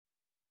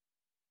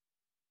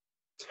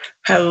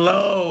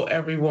Hello,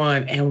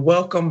 everyone, and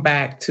welcome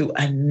back to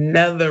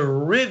another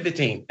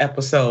riveting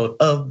episode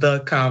of The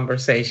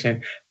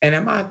Conversation. And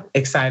am I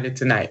excited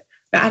tonight?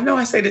 Now, I know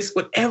I say this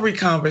with every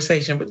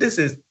conversation, but this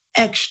is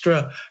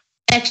extra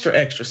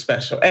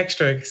special,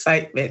 extra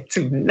excitement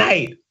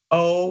tonight.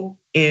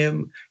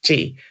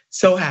 OMG.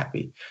 So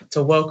happy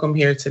to welcome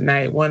here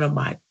tonight one of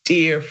my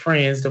dear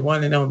friends, the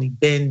one and only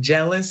Ben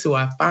Jealous, who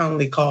I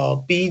finally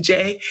call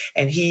BJ,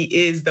 and he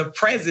is the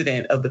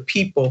president of the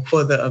People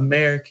for the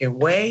American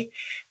Way.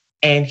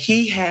 And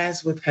he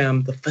has with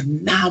him the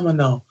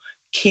phenomenal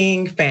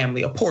King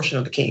family, a portion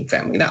of the King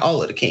family, not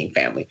all of the King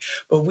family,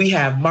 but we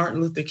have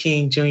Martin Luther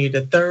King Jr.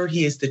 III.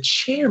 He is the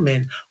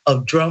chairman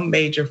of Drum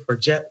Major for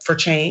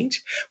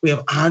Change. We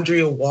have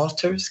Andrea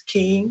Walters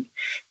King,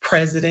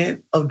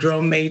 president of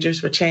Drum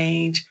Majors for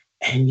Change,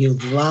 and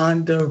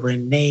Yolanda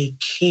Renee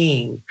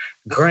King,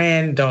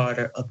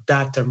 granddaughter of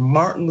Dr.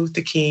 Martin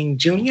Luther King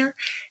Jr.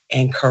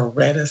 and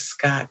Coretta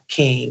Scott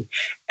King.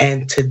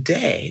 And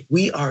today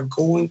we are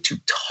going to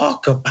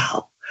talk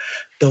about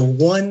the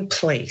one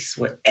place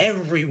where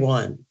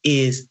everyone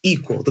is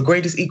equal, the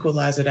greatest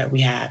equalizer that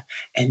we have,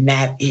 and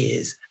that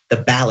is the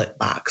ballot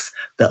box,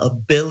 the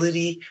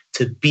ability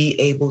to be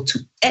able to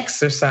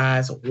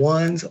exercise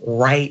one's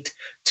right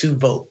to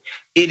vote.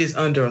 It is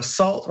under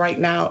assault right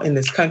now in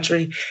this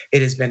country.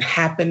 It has been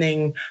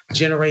happening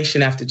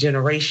generation after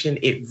generation.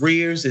 It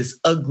rears its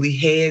ugly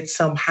head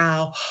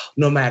somehow.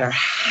 No matter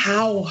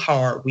how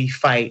hard we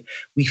fight,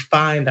 we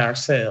find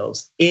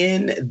ourselves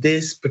in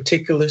this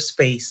particular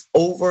space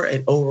over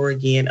and over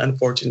again,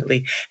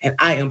 unfortunately. And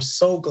I am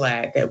so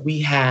glad that we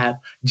have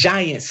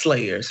giant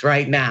slayers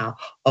right now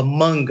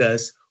among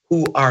us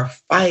who are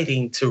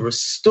fighting to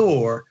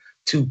restore,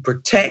 to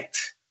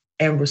protect,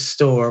 and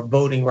restore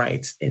voting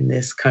rights in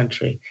this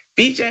country.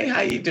 BJ,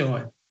 how you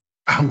doing?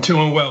 I'm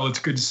doing well. It's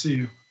good to see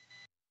you.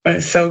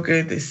 It's so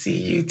good to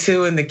see you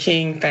too, and the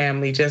King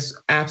family. Just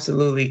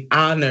absolutely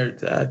honored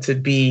to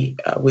be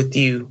with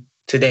you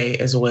today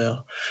as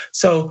well.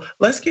 So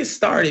let's get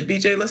started.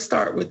 BJ, let's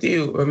start with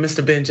you, or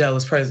Mr. Ben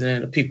Jealous,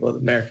 president of People of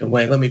the American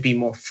Way. Let me be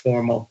more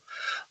formal.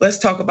 Let's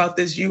talk about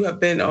this. You have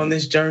been on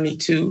this journey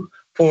too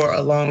for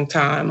a long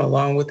time,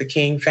 along with the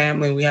King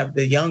family. We have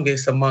the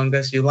youngest among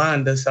us,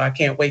 Yolanda, so I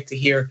can't wait to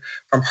hear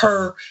from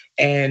her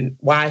and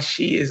why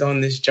she is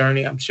on this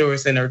journey. I'm sure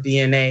it's in her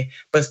DNA,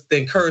 but the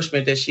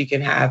encouragement that she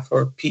can have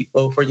for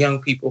people, for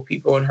young people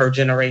in her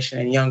generation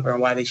and younger, and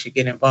why they should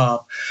get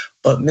involved.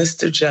 But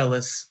Mr.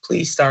 Jealous,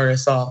 please start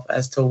us off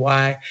as to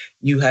why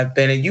you have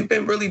been, and you've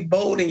been really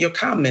bold in your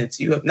comments.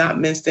 You have not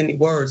minced any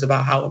words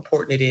about how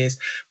important it is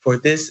for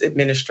this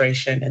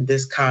administration and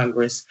this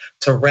Congress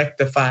to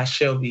rectify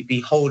Shelby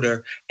v.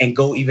 Holder and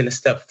go even a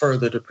step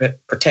further to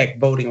protect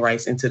voting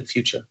rights into the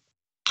future.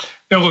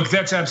 No, look,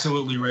 that's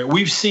absolutely right.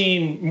 We've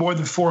seen more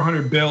than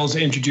 400 bills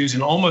introduced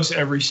in almost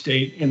every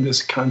state in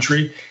this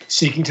country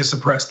seeking to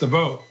suppress the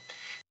vote.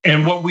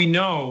 And what we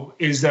know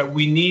is that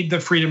we need the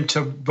Freedom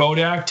to Vote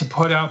Act to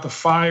put out the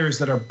fires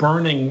that are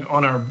burning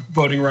on our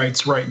voting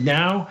rights right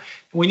now.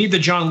 We need the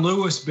John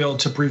Lewis bill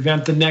to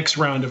prevent the next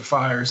round of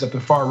fires that the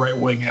far right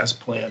wing has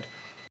planned.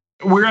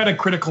 We're at a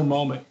critical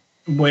moment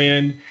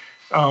when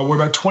we're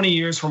about 20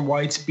 years from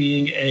whites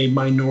being a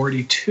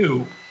minority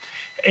too.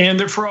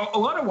 And for a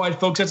lot of white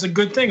folks, that's a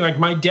good thing. Like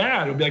my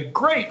dad would be like,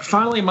 great,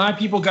 finally my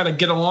people got to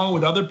get along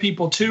with other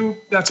people too.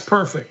 That's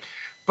perfect.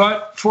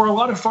 But for a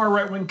lot of far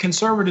right-wing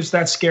conservatives,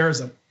 that scares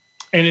them.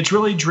 And it's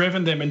really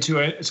driven them into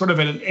a sort of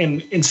an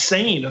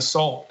insane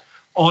assault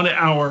on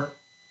our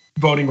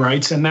voting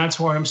rights. And that's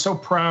why I'm so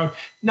proud,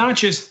 not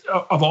just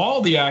of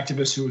all the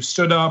activists who have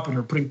stood up and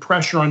are putting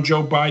pressure on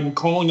Joe Biden,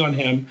 calling on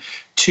him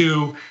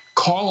to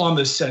call on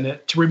the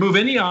Senate to remove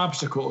any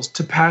obstacles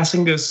to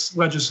passing this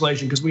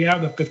legislation, because we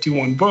have the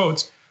 51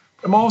 votes.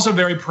 I'm also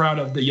very proud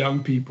of the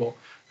young people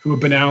who have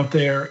been out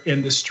there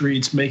in the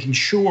streets making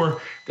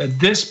sure that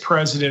this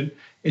president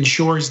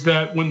ensures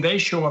that when they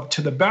show up to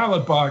the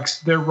ballot box,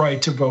 their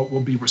right to vote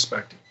will be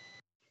respected.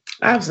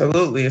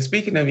 Absolutely. And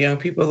speaking of young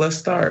people, let's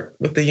start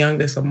with the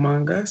youngest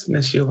among us,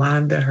 Miss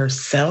Yolanda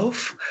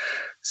herself.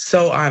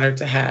 So honored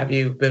to have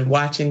you. Been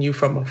watching you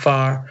from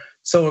afar.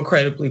 So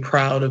incredibly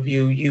proud of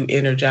you. You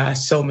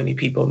energize so many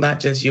people,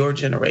 not just your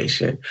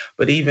generation,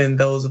 but even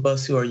those of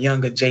us who are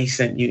young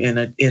adjacent, you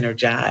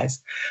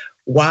energize.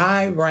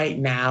 Why right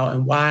now,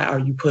 and why are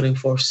you putting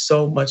forth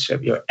so much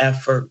of your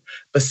effort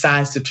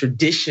besides the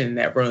tradition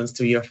that runs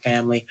through your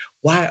family?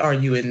 Why are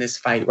you in this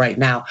fight right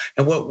now?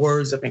 And what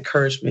words of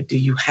encouragement do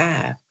you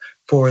have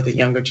for the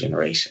younger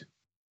generation?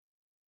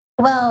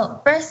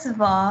 Well, first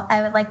of all,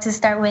 I would like to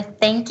start with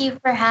thank you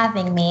for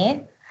having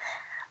me.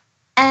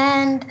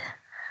 And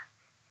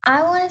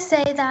I want to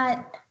say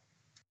that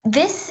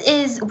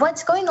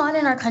what's going on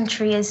in our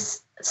country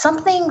is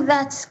something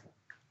that's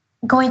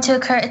going to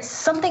occur. It's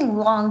something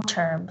long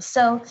term.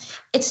 So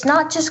it's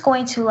not just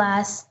going to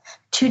last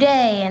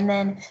today and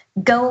then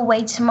go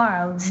away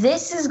tomorrow.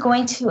 This is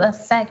going to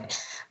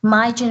affect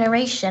my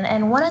generation.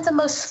 And one of the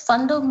most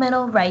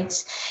fundamental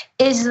rights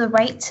is the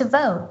right to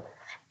vote.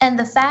 And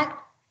the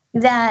fact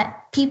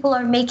that people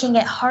are making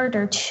it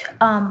harder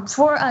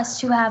for us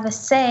to have a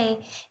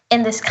say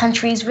in this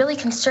country is really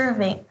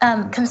concerning,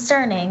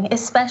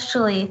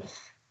 especially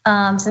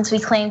since we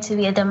claim to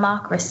be a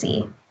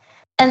democracy.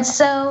 And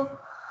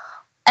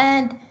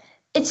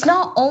it's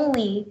not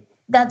only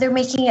that they're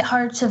making it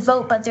hard to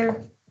vote, but they're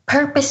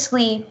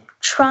purposely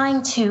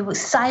trying to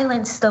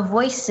silence the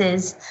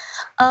voices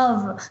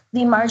of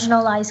the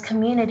marginalized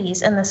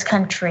communities in this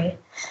country.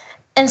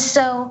 And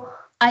so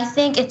I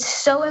think it's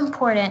so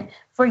important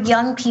for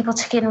young people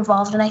to get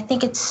involved. And I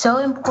think it's so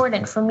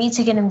important for me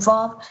to get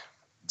involved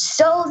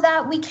so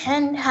that we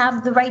can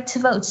have the right to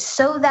vote,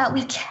 so that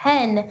we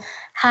can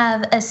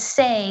have a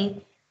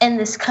say in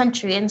this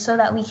country, and so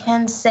that we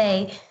can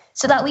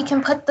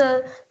put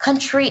the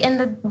country in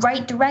the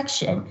right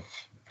direction.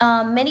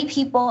 Many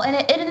people,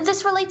 and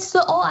this relates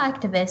to all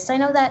activists. I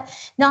know that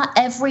not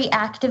every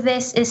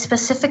activist is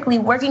specifically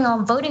working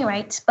on voting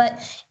rights, but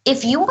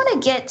if you want to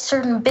get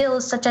certain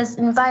bills, such as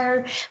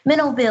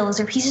environmental bills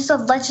or pieces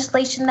of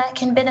legislation that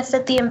can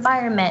benefit the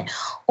environment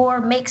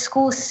or make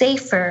schools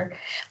safer,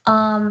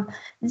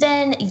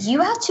 then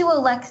you have to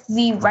elect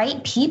the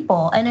right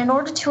people. And in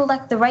order to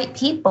elect the right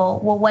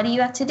people, well, what do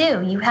you have to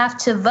do? You have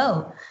to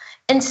vote.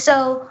 And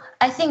so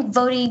I think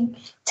voting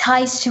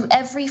ties to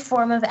every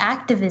form of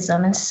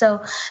activism. And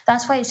so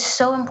that's why it's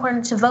so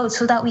important to vote,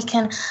 so that we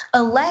can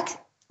elect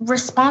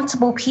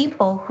responsible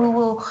people who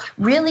will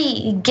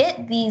really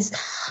get these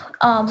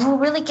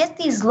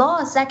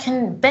laws that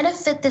can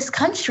benefit this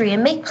country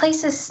and make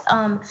places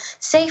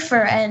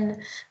safer and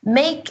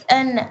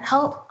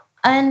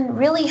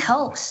really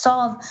help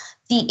solve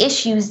the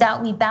issues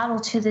that we battle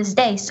to this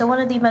day. So one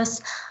of the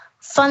most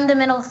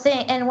fundamental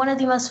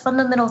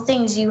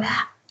things you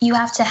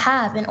have to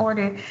have in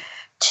order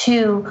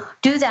to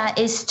do that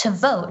is to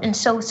vote. And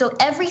so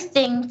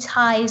everything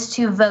ties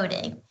to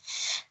voting.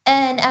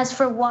 And as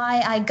for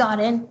why I got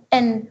into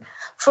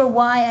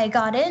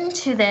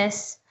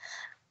this,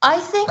 I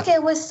think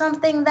it was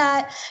something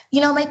that,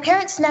 my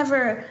parents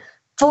never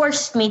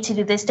forced me to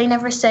do this. They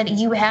never said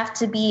you have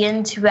to be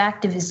into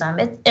activism.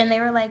 And they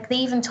were like, they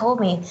even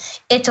told me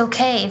it's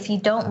okay if you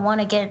don't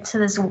want to get into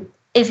this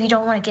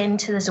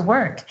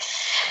work.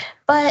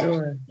 But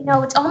Sure.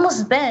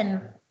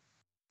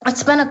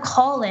 It's been a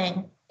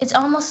calling. It's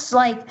almost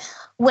like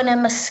when a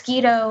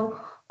mosquito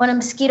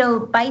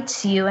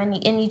bites you and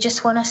you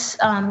just want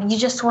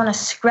to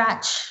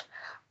scratch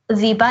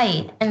the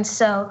bite. And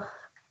so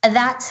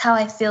that's how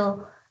I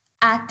feel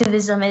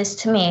activism is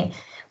to me.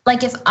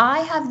 Like, if I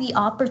have the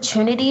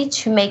opportunity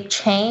to make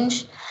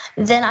change,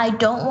 then I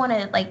don't want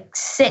to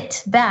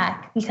sit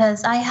back,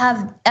 because I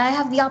have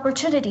the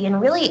opportunity,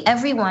 and really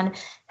everyone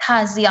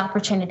has the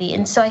opportunity.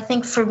 And so I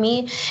think for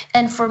me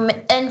and for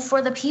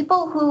the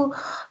people who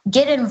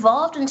get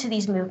involved into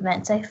these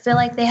movements, I feel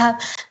like they have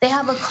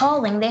a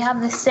calling. They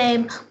have the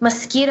same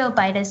mosquito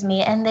bite as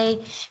me, and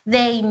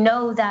they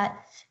know that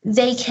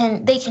they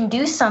can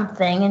do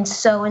something. And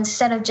so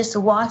instead of just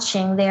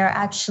watching, they are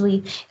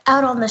actually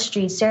out on the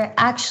streets. They're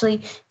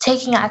actually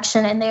taking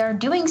action, and they are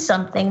doing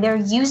something. They're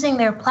using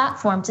their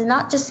platforms, and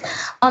not just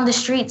on the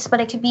streets, but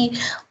it could be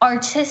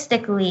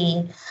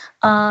artistically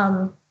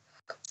in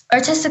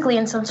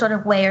some sort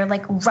of way, or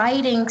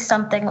writing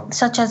something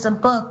such as a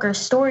book or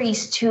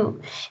stories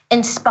to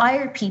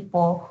inspire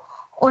people.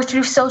 Or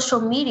through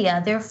social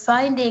media, they're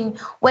finding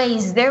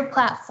ways, their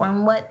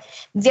platform, what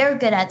they're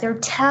good at, their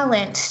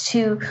talent,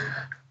 to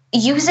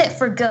use it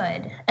for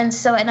good. And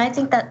I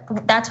think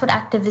that's what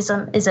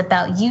activism is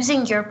about,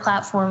 using your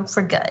platform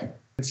for good.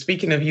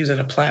 Speaking of using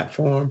a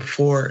platform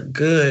for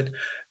good,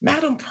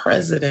 Madam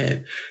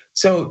President,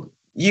 so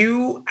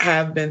you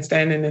have been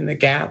standing in the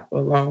gap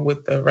along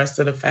with the rest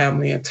of the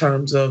family in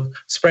terms of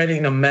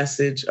spreading a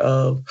message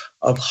of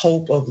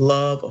hope, of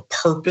love, of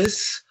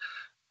purpose,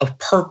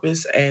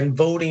 and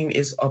voting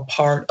is a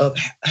part of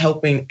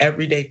helping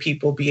everyday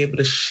people be able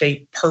to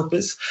shape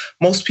purpose.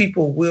 Most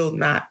people will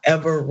not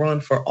ever run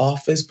for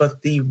office,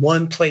 but the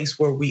one place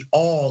where we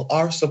all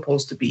are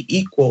supposed to be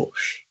equal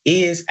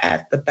is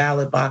at the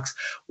ballot box.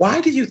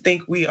 Why do you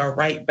think we are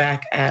right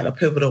back at a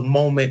pivotal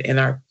moment in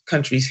our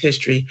country's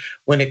history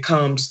when it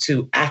comes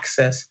to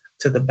access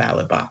to the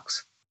ballot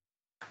box?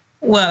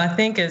 Well, I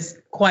think it's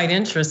quite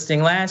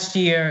interesting. Last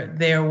year,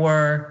 there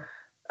were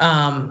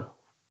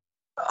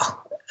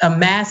a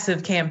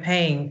massive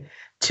campaign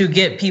to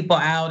get people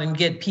out and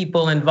get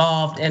people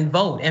involved and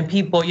vote. And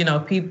people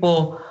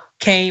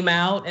came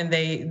out and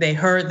they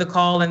heard the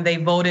call and they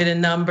voted in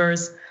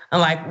numbers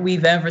unlike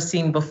we've ever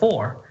seen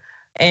before.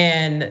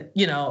 And,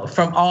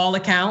 from all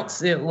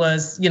accounts, it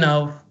was,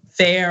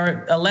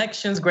 fair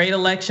elections, great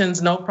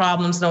elections, no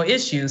problems, no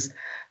issues.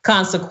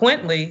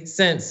 Consequently,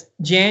 since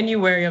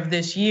January of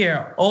this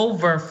year,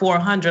 over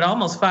 400,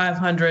 almost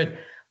 500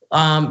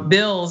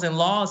 bills and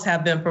laws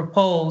have been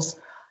proposed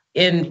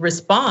in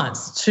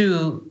response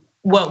to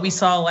what we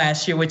saw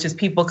last year, which is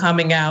people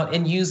coming out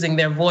and using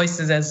their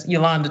voices, as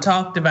Yolanda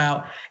talked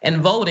about,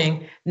 and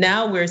voting.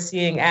 Now we're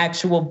seeing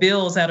actual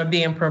bills that are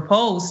being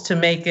proposed to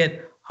make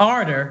it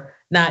harder,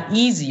 not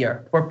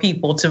easier, for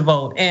people to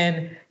vote.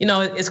 And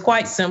it's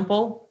quite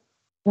simple.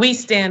 We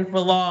stand for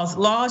laws.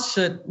 Laws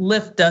should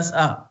lift us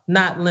up,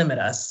 not limit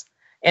us.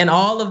 And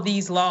all of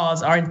these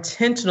laws are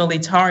intentionally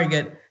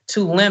targeted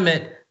to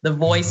limit the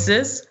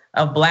voices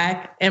of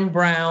Black and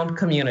brown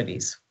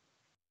communities.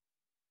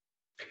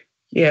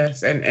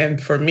 Yes,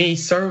 and for me,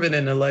 serving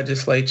in the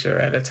legislature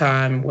at a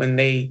time when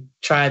they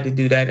tried to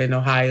do that in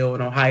Ohio,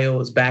 and Ohio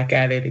is back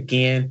at it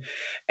again.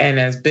 And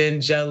as Ben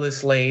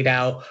Jealous laid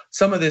out,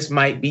 some of this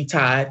might be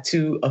tied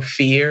to a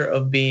fear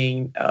of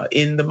being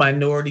in the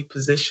minority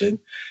position.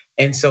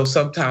 And so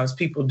sometimes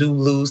people do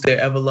lose their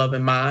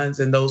ever-loving minds,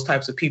 and those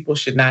types of people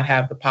should not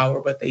have the power,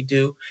 but they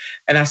do.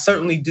 And I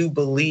certainly do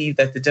believe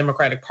that the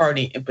Democratic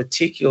Party in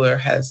particular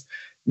has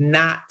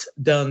not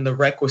done the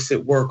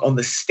requisite work on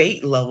the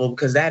state level,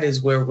 because that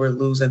is where we're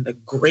losing the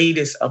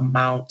greatest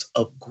amount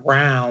of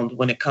ground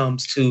when it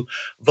comes to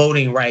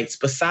voting rights,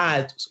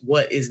 besides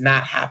what is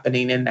not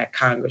happening in that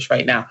Congress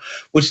right now.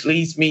 Which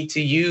leads me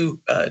to you,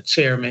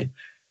 Chairman.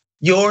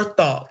 Your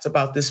thoughts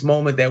about this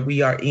moment that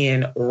we are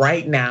in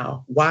right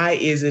now. Why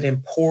is it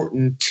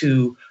important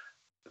to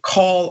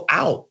call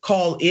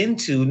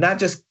into, not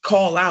just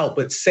call out,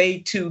 but say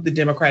to the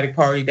Democratic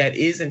Party that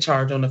is in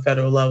charge on the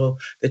federal level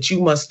that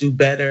you must do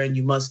better and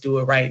you must do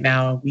it right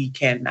now, and we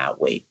cannot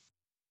wait?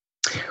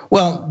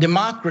 Well,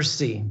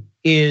 democracy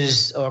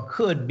is or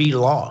could be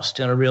lost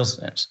in a real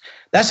sense.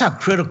 That's how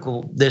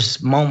critical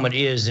this moment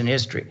is in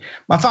history.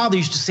 My father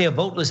used to say a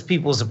voteless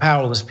people is a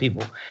powerless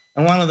people.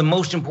 And one of the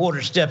most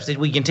important steps that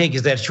we can take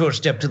is that short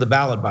step to the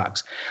ballot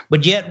box.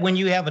 But yet when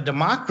you have a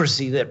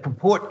democracy that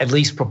at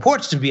least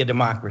purports to be a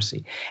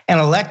democracy, and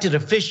elected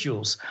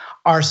officials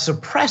are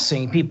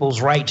suppressing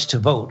people's rights to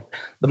vote,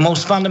 the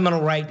most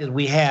fundamental right that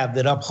we have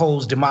that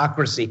upholds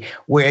democracy,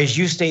 where, as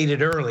you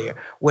stated earlier,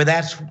 where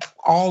that's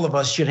all of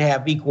us should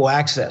have equal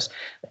access.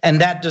 And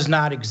that does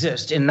not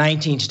exist in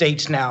 19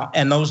 states now,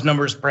 and those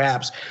numbers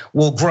perhaps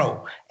will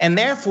grow. And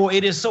therefore,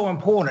 it is so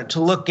important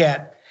to look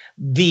at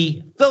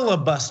the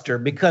filibuster,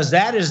 because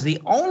that is the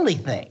only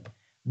thing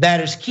that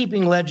is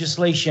keeping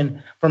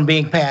legislation from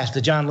being passed.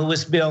 The John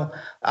Lewis bill,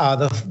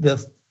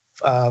 the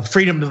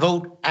Freedom to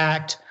Vote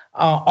Act,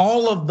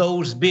 all of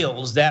those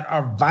bills that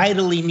are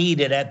vitally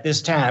needed at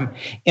this time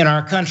in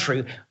our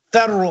country.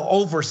 Federal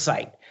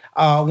oversight,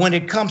 when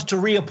it comes to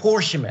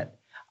reapportionment,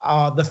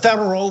 the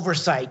federal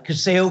oversight could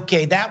say,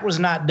 okay, that was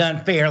not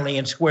done fairly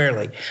and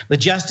squarely. The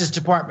Justice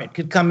Department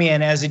could come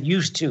in as it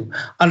used to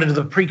under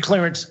the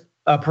preclearance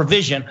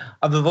provision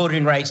of the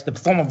Voting Rights, the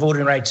former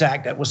Voting Rights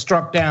Act that was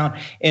struck down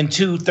in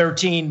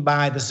 2013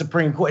 by the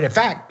Supreme Court. In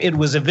fact, it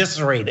was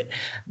eviscerated.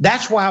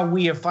 That's why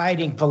we are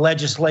fighting for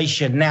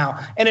legislation now.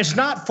 And it's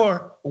not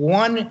for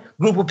one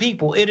group of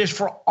people, it is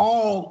for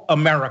all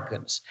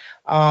Americans.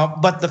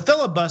 But the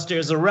filibuster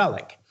is a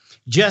relic.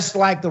 Just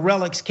like the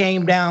relics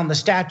came down, the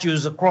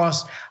statues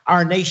across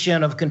our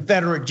nation of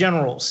Confederate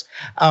generals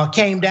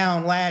came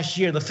down last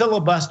year. The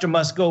filibuster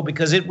must go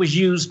because it was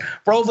used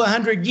for over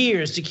 100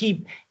 years to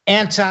keep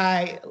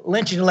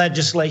anti-lynching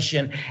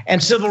legislation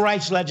and civil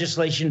rights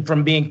legislation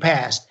from being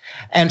passed.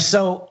 And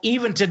so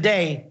even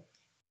today,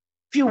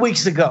 a few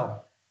weeks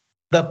ago,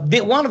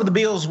 one of the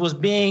bills was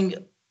being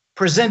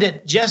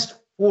presented just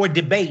for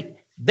debate.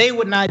 They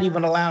would not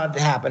even allow it to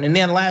happen. And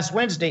then last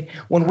Wednesday,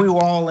 when we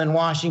were all in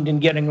Washington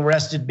getting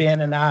arrested,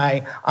 Ben and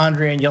I,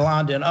 Andrea and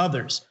Yolanda and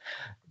others,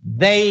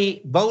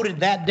 they voted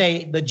that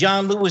day the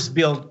John Lewis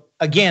bill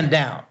again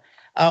down.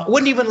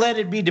 Wouldn't even let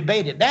it be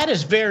debated. That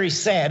is very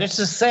sad. It's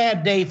a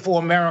sad day for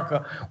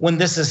America when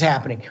this is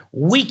happening.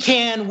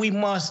 We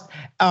must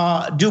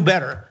do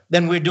better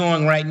than we're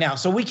doing right now.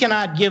 So we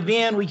cannot give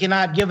in, we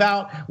cannot give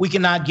out, we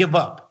cannot give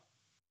up.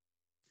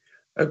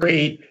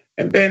 Agreed.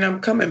 And Ben, I'm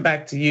coming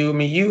back to you. I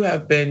mean,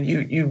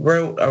 you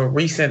wrote a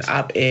recent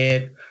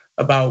op-ed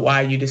about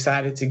why you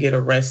decided to get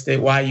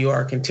arrested, why you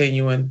are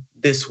continuing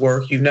this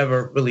work. You've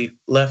never really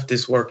left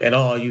this work at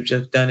all. You've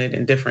just done it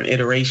in different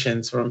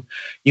iterations, from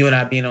you and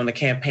I being on the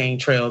campaign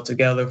trail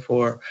together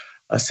for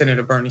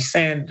Senator Bernie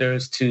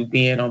Sanders, to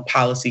being on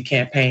policy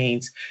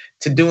campaigns,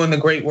 to doing the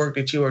great work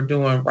that you are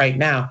doing right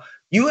now.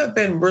 You have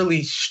been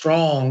really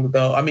strong,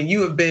 though. I mean,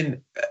 you have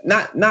been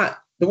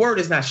the word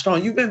is not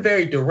strong. You've been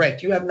very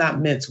direct. You have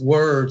not minced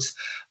words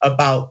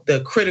about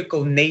the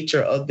critical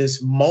nature of this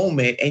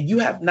moment. And you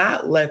have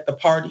not let the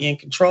party in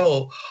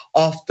control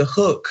off the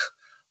hook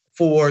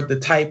for the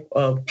type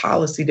of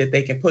policy that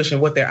they can push and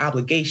what their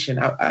obligation.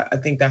 I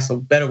think that's a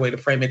better way to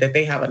frame it, that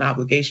they have an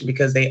obligation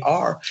because they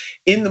are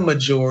in the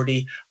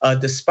majority,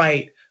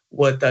 despite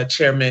what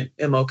Chairman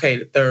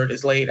MLK III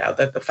has laid out,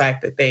 that the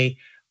fact that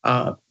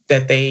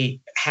they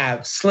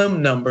have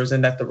slim numbers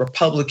and that the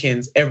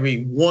Republicans,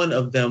 every one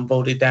of them,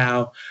 voted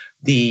down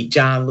the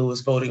John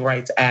Lewis Voting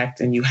Rights Act,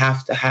 and you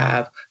have to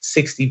have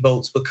 60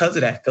 votes because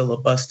of that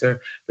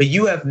filibuster. But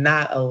you have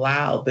not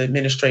allowed the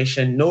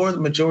administration nor the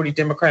majority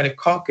Democratic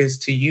caucus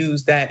to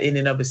use that in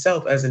and of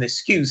itself as an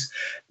excuse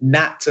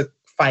not to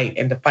fight,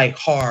 and to fight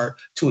hard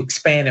to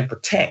expand and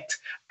protect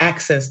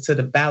access to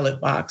the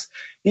ballot box.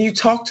 Can you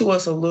talk to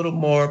us a little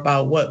more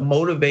about what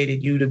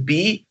motivated you to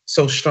be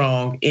so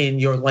strong in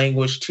your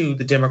language to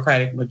the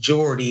Democratic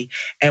majority,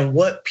 and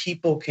what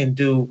people can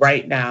do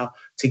right now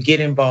to get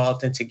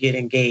involved and to get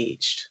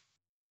engaged?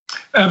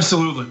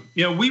 Absolutely.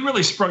 We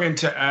really sprung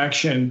into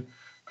action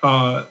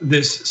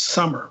this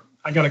summer.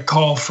 I got a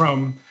call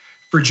from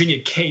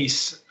Virginia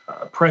Case,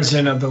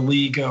 president of the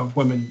League of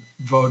Women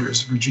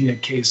Voters, Virginia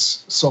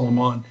Case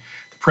Solomon,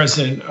 the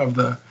president of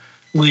the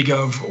League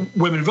of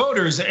Women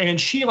Voters, and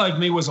she, like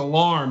me, was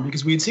alarmed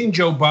because we had seen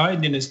Joe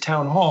Biden in his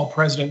town hall,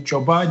 President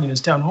Joe Biden in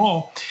his town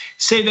hall,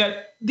 say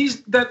that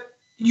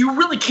you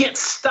really can't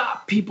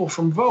stop people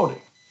from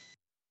voting.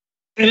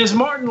 And as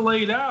Martin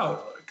laid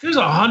out, there's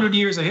 100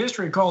 years of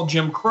history called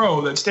Jim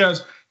Crow that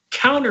stands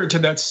counter to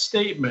that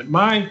statement.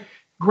 My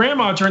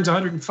grandma turns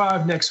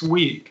 105 next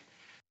week.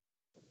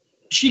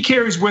 She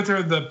carries with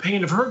her the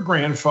pain of her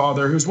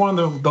grandfather, who's one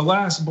of the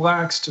last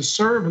blacks to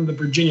serve in the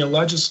Virginia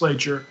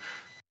legislature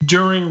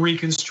during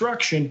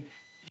Reconstruction.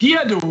 He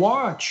had to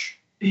watch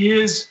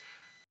his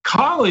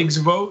colleagues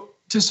vote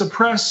to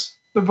suppress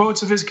the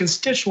votes of his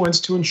constituents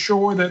to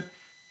ensure that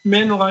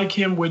men like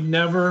him would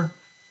never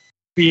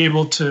be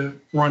able to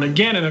run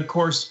again. And of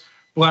course,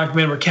 black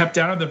men were kept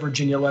out of the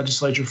Virginia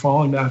legislature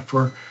following that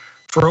for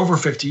over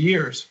 50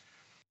 years.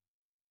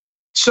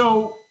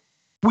 So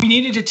we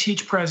needed to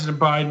teach President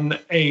Biden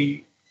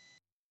a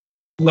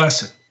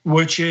lesson,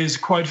 which is,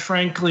 quite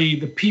frankly,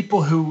 the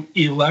people who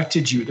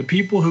elected you, the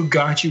people who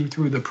got you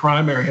through the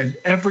primary had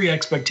every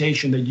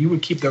expectation that you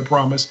would keep their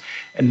promise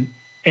and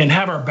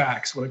have our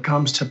backs when it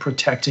comes to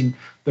protecting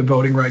the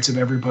voting rights of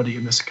everybody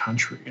in this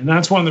country. And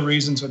that's one of the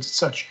reasons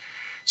it's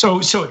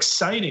so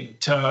exciting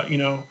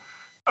to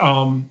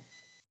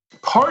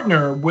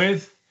partner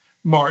with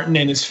Martin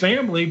and his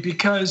family,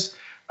 because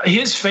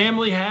his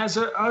family has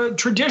a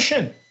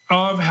tradition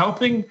of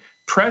helping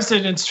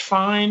presidents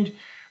find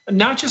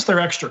not just their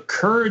extra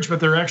courage, but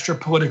their extra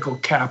political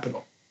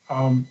capital.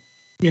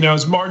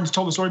 As Martin's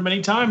told the story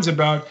many times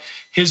about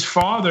his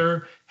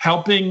father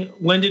helping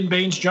Lyndon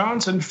Baines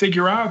Johnson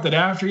figure out that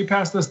after he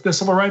passed the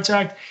Civil Rights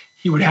Act,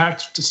 he would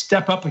have to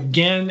step up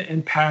again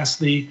and pass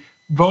the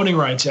Voting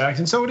Rights Act.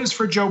 And so it is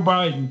for Joe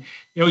Biden.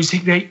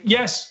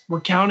 Yes,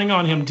 we're counting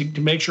on him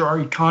to make sure our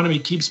economy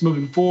keeps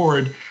moving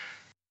forward.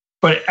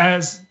 But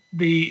as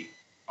the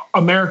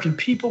American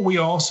people, we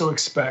also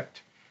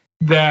expect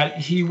that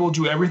he will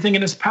do everything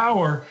in his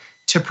power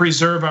to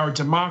preserve our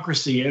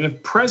democracy. And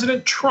if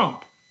President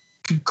Trump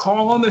could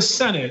call on the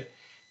Senate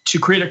to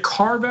create a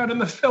carve out in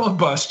the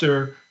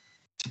filibuster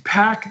to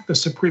pack the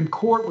Supreme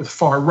Court with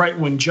far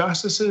right-wing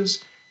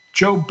justices,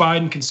 Joe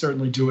Biden can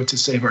certainly do it to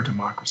save our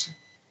democracy.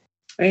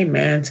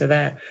 Amen to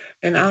that.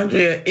 And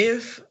Andrea,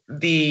 if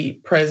the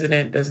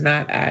president does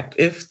not act,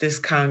 if this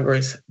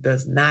Congress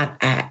does not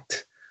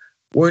act,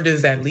 where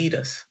does that lead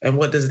us? And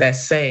what does that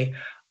say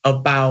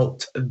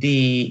about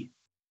the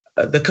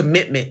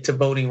commitment to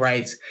voting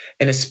rights,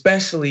 and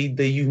especially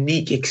the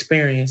unique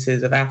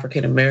experiences of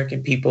African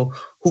American people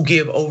who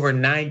give over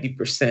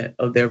 90%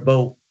 of their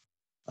vote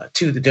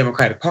to the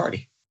Democratic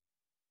Party?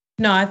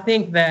 No, I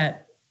think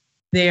that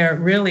there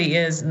really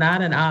is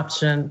not an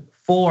option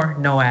for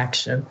no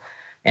action.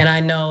 And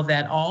I know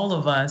that all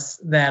of us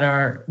that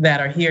are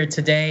here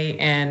today,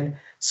 and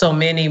so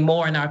many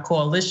more in our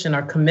coalition,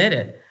 are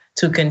committed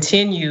to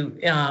continue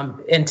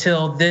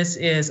until this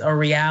is a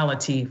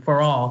reality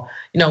for all.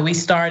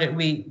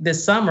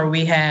 This summer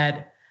we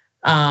had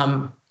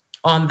on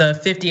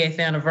the 58th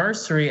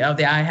anniversary of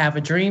the I Have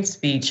a Dream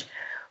speech,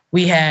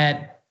 we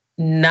had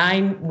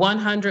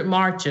 100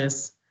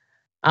 marches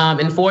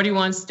in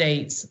 41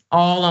 states,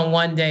 all on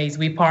one day.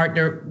 We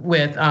partnered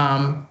with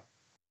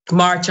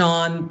March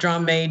On,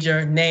 Drum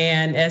Major,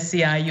 NAN,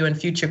 SCIU, and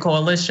Future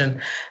Coalition.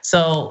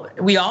 So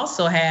we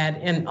also had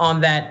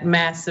on that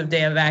massive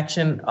day of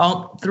action,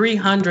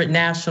 300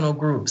 national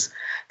groups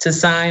to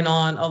sign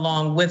on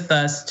along with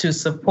us to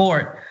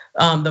support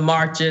the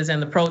marches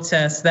and the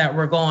protests that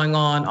were going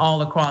on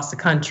all across the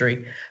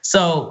country.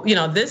 So,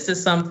 this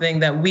is something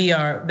that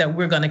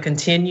we're going to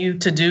continue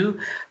to do.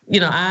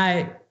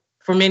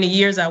 For many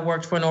years, I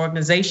worked for an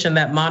organization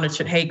that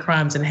monitored hate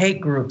crimes and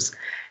hate groups.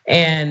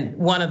 And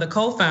one of the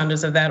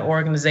co-founders of that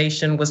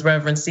organization was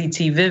Reverend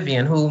C.T.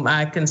 Vivian, whom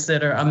I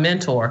consider a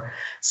mentor.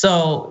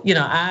 So,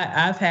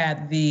 I've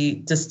had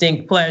the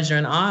distinct pleasure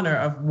and honor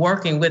of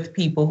working with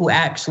people who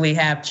actually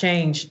have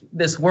changed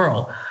this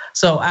world.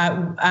 So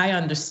I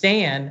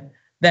understand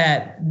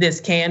that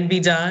this can be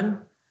done.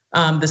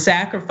 The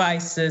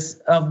sacrifices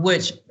of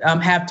which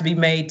have to be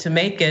made to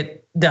make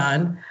it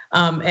done,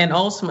 and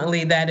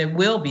ultimately that it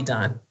will be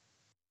done.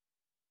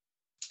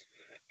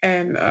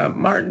 And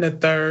Martin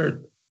III,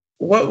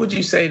 what would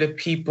you say to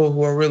people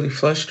who are really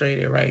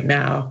frustrated right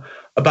now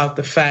about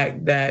the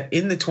fact that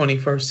in the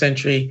 21st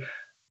century,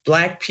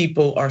 Black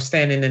people are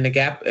standing in the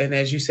gap? And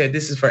as you said,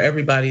 this is for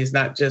everybody. It's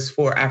not just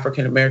for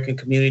African American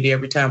community.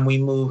 Every time we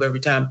move,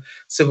 every time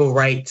civil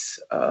rights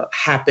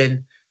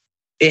happen,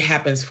 it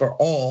happens for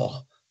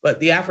all. But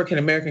the African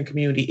American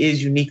community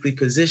is uniquely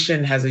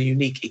positioned, has a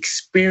unique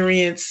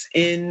experience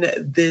in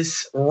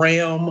this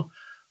realm.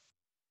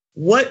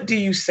 What do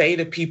you say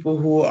to people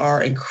who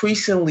are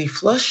increasingly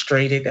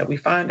frustrated that we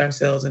find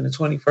ourselves in the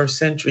 21st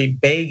century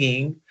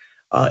begging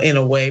in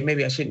a way,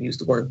 maybe I shouldn't use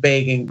the word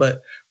begging,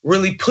 but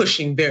really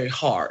pushing very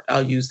hard,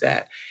 I'll use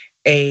that,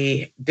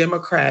 a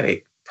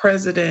Democratic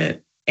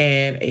president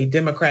and a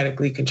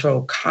democratically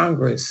controlled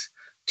Congress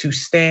to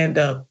stand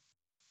up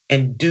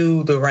and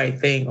do the right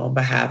thing on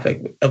behalf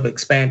of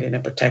expanding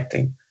and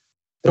protecting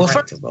the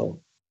right to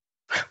vote?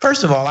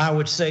 First of all, I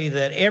would say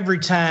that every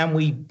time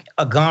we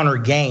garner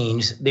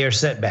gains, there are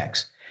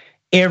setbacks.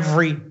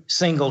 Every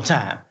single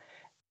time.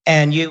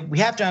 And we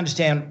have to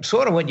understand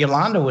sort of what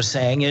Yolanda was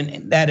saying,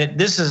 and that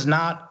this is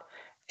not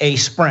a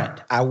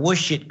sprint. I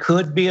wish it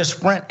could be a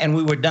sprint and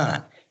we were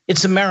done.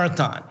 It's a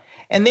marathon.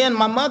 And then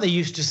my mother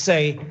used to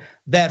say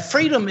that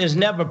freedom is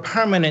never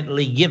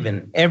permanently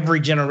given. Every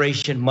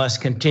generation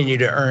must continue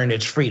to earn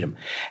its freedom.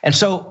 And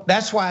so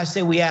that's why I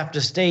say we have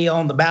to stay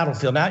on the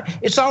battlefield. Now,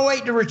 it's all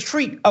right to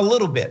retreat a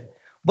little bit,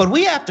 but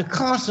we have to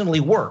constantly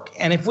work.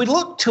 And if we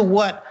look to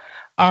what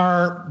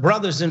our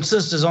brothers and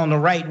sisters on the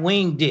right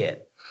wing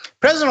did,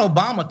 President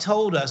Obama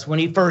told us when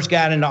he first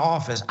got into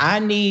office, I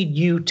need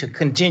you to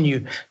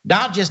continue,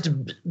 not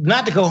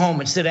to go home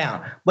and sit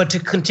down, but to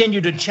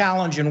continue to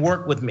challenge and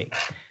work with me.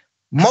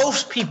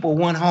 Most people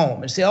went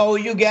home and said, oh,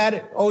 you got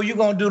it. Oh, you're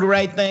going to do the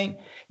right thing.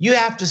 You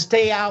have to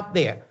stay out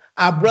there.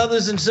 Our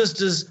brothers and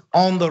sisters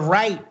on the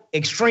right,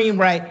 extreme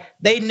right,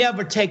 they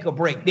never take a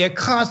break. They're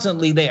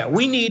constantly there.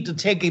 We need to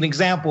take an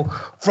example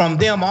from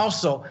them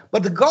also.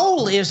 But the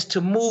goal is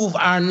to move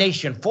our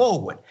nation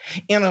forward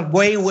in a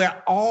way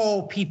where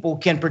all people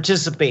can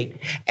participate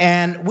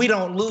and we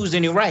don't lose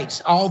any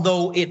rights,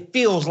 although it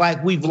feels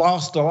like we've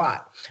lost a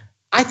lot.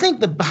 I think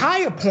the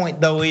higher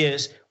point, though,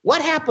 is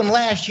what happened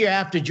last year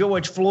after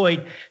George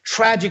Floyd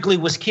tragically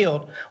was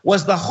killed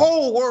was the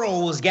whole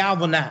world was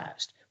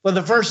galvanized for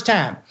the first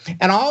time.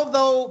 And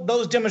although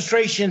those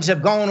demonstrations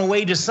have gone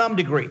away to some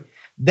degree,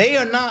 they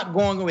are not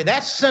going away.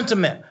 That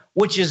sentiment,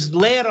 which is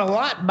led a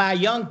lot by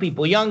young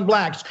people, young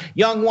blacks,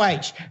 young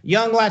whites,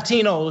 young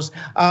Latinos,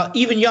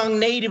 even young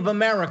Native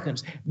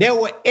Americans. There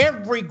were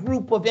every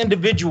group of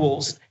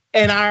individuals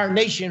in our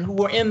nation who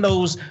were in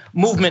those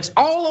movements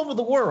all over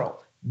the world.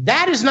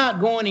 That is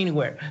not going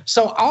anywhere.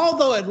 So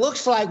although it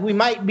looks like we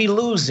might be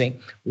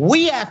losing,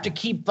 we have to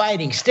keep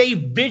fighting, stay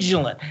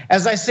vigilant.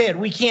 As I said,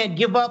 we can't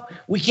give up,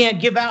 we can't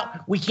give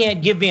out, we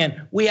can't give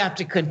in. We have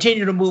to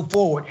continue to move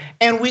forward,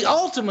 and we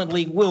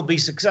ultimately will be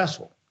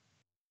successful.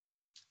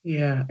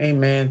 Yeah,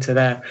 amen to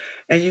that.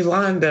 And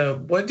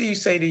Yolanda, what do you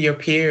say to your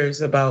peers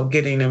about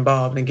getting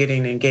involved and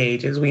getting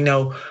engaged? As we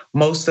know,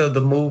 most of the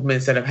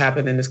movements that have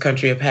happened in this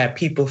country have had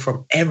people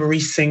from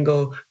every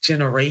single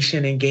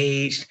generation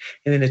engaged.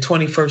 And in the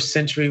 21st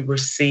century, we're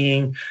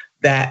seeing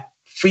that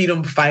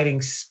freedom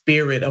fighting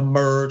spirit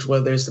emerge,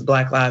 whether it's the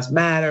Black Lives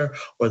Matter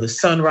or the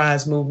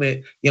Sunrise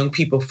Movement, young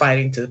people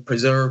fighting to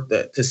preserve,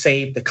 to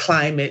save the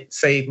climate,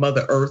 save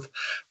Mother Earth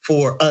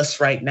for us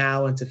right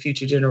now and to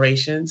future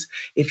generations.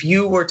 If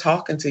you were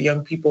talking to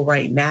young people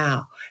right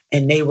now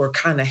and they were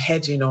kind of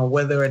hedging on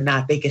whether or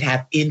not they could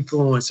have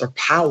influence or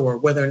power,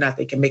 whether or not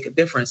they can make a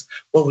difference,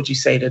 what would you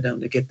say to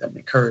them to get them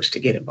encouraged to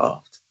get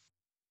involved?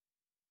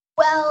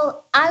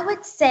 Well, I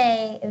would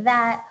say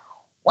that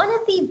one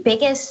of the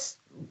biggest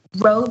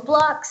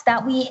roadblocks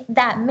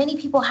that many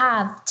people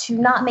have to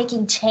not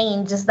making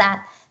change is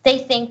that they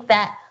think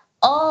that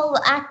all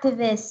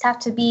activists have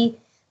to be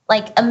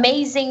like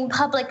amazing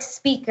public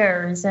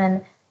speakers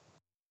and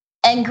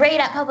great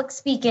at public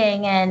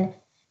speaking and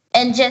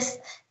just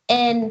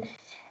an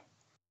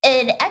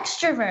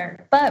extrovert.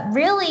 But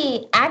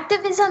really,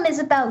 activism is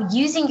about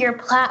using your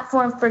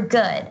platform for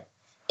good.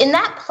 And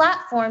that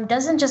platform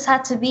doesn't just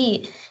have to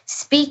be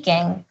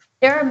speaking.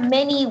 There are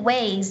many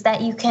ways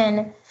that you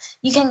can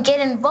get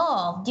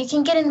involved. You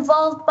can get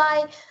involved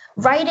by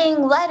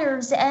writing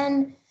letters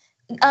and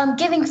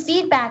giving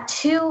feedback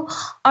to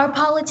our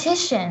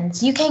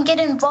politicians. You can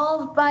get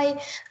involved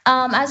by,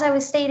 as I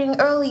was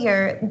stating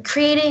earlier,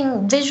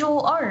 creating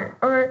visual art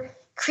or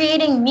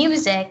creating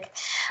music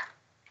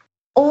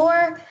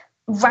or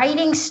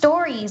writing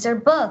stories or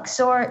books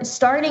or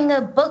starting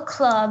a book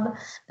club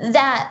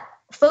that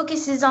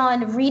focuses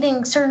on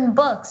reading certain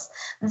books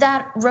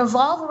that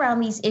revolve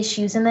around these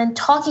issues and then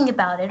talking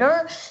about it,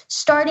 or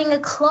starting a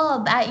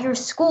club at your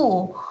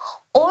school,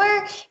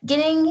 or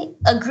getting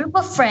a group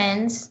of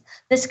friends.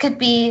 This could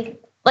be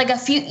like a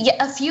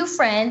few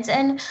friends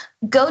and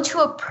go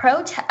to a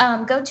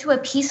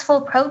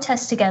peaceful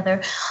protest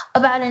together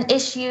about an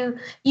issue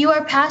you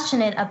are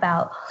passionate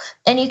about.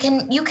 And you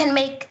can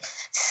make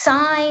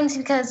signs,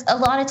 because a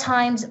lot of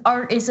times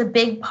art is a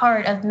big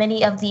part of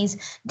many of these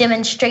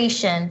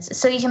demonstrations.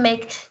 So you can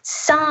make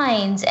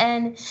signs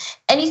and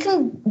you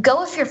can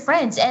go with your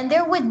friends, and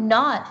there would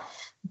not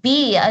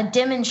be a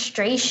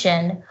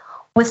demonstration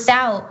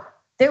without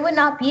the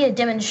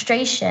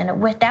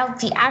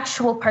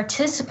actual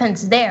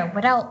participants there,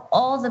 without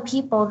all the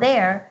people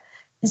there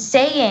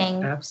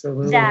saying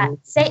absolutely that,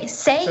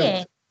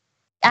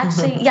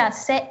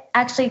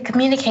 actually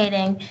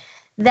communicating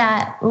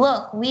that,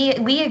 look,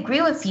 we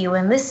agree with you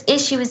and this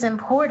issue is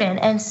important.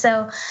 And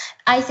so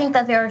I think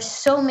that there are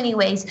so many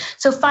ways.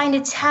 So find a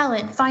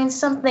talent, find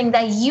something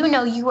that you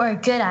know you are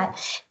good at,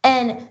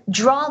 and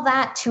draw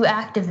that to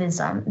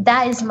activism.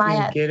 That is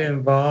my get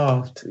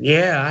involved.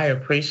 Yeah, I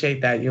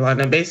appreciate that,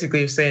 Yolanda. Basically,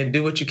 you're saying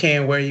do what you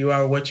can where you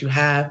are, what you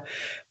have,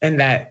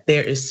 and that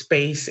there is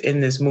space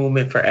in this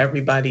movement for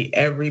everybody.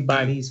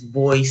 Everybody's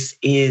voice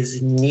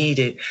is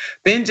needed.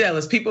 Ben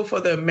Jealous, People for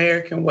the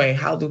American Way.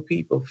 How do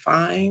people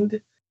find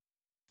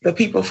the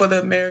People for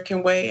the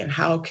American Way, and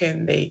how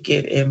can they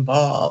get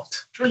involved?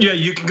 Yeah,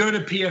 you can go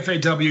to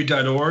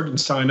pfaw.org and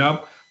sign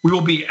up. We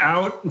will be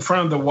out in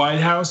front of the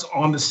White House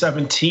on the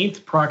 17th,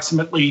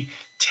 approximately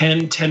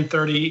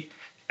 10:30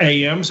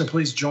 a.m. So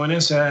please join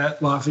us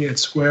at Lafayette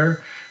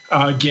Square.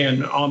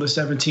 Again, on the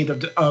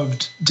 17th of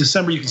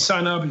December, you can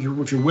sign up if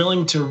you're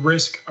willing to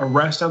risk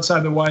arrest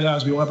outside the White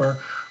House. We will have our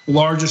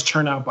largest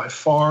turnout by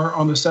far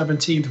on the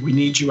 17th. We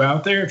need you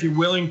out there. If you're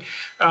willing,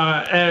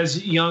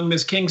 as young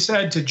Ms. King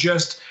said, to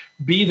just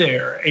be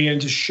there and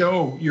to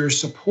show your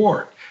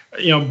support,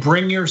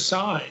 bring your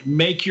sign,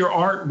 make your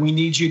art. We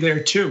need you there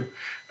too.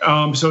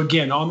 So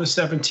again, on the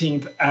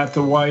 17th at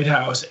the White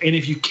House. And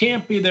if you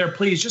can't be there,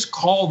 please just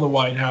call the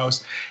White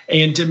House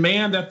and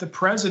demand that the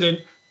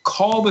president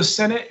call the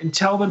Senate and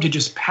tell them to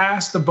just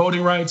pass the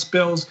voting rights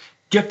bills,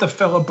 get the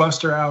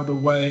filibuster out of the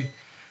way.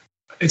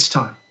 It's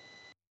time.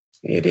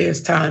 It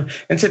is time.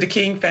 And to the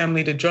King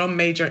family, the Drum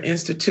Major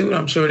Institute,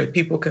 I'm sure that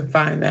people can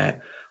find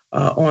that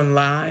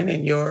online,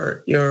 and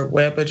your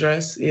web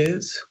address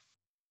is?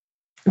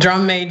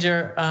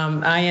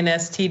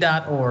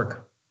 drummajor.inst.org.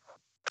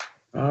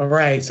 All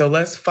right, so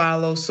let's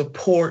follow,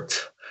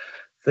 support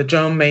the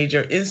Drum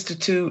Major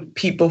Institute,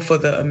 People for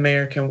the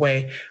American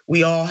Way.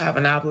 We all have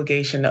an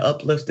obligation to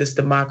uplift this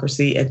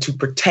democracy and to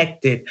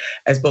protect it,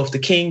 as both the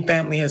King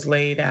family has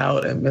laid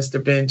out and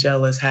Mr. Ben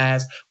Jealous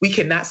has. We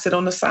cannot sit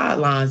on the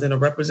sidelines in a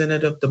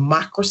representative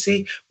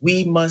democracy.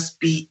 We must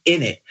be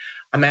in it.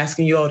 I'm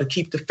asking you all to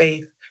keep the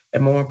faith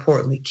and, more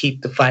importantly,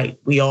 keep the fight.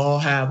 We all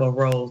have a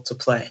role to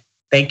play.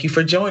 Thank you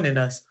for joining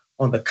us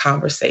on The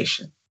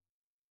Conversation.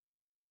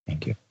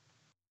 Thank you.